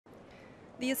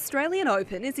The Australian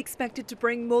Open is expected to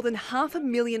bring more than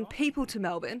 500,000 people to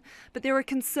Melbourne, but there are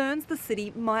concerns the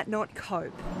city might not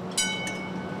cope.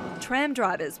 Tram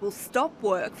drivers will stop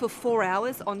work for 4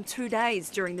 hours on 2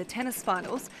 days during the tennis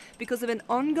finals because of an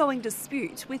ongoing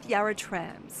dispute with Yarra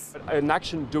Trams. An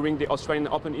action during the Australian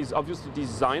Open is obviously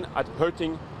designed at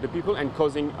hurting the people and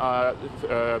causing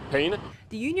pain.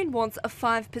 The union wants a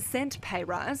 5% pay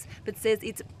rise, but says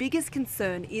its biggest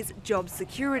concern is job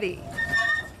security.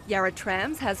 Yarra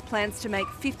Trams has plans to make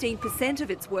 15%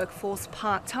 of its workforce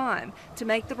part-time to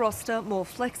make the roster more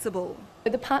flexible.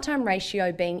 The part-time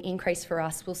ratio being increased for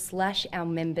us will slash our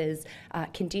members'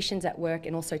 conditions at work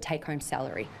and also take-home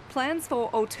salary. Plans for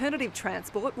alternative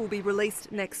transport will be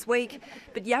released next week,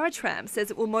 but Yarra Trams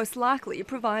says it will most likely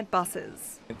provide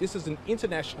buses. This is an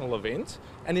international event,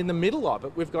 and in the middle of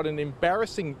it we've got an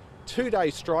embarrassing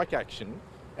 2-day strike action.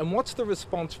 And what's the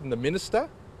response from the minister?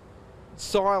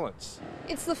 Silence.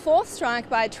 It's the fourth strike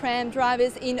by tram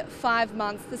drivers in 5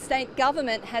 months. The state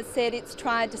government has said it's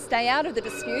tried to stay out of the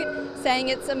dispute, saying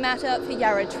it's a matter for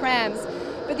Yarra Trams.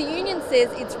 But the union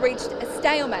says it's reached a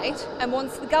stalemate and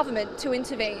wants the government to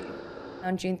intervene.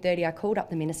 On June 30, I called up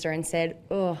the minister and said,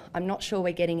 I'm not sure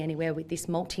we're getting anywhere with this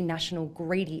multinational,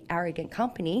 greedy, arrogant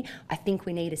company. I think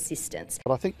we need assistance.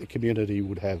 But I think the community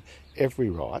would have every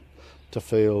right to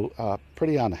feel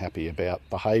pretty unhappy about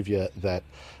behaviour that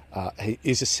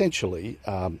is essentially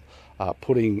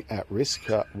putting at risk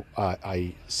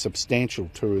a substantial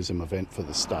tourism event for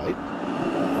the state.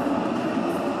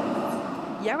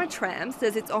 Yarra Trams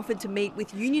says it's offered to meet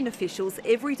with union officials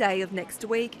every day of next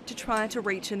week to try to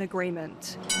reach an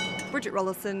agreement. Bridget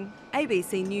Rollason,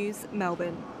 ABC News,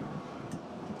 Melbourne.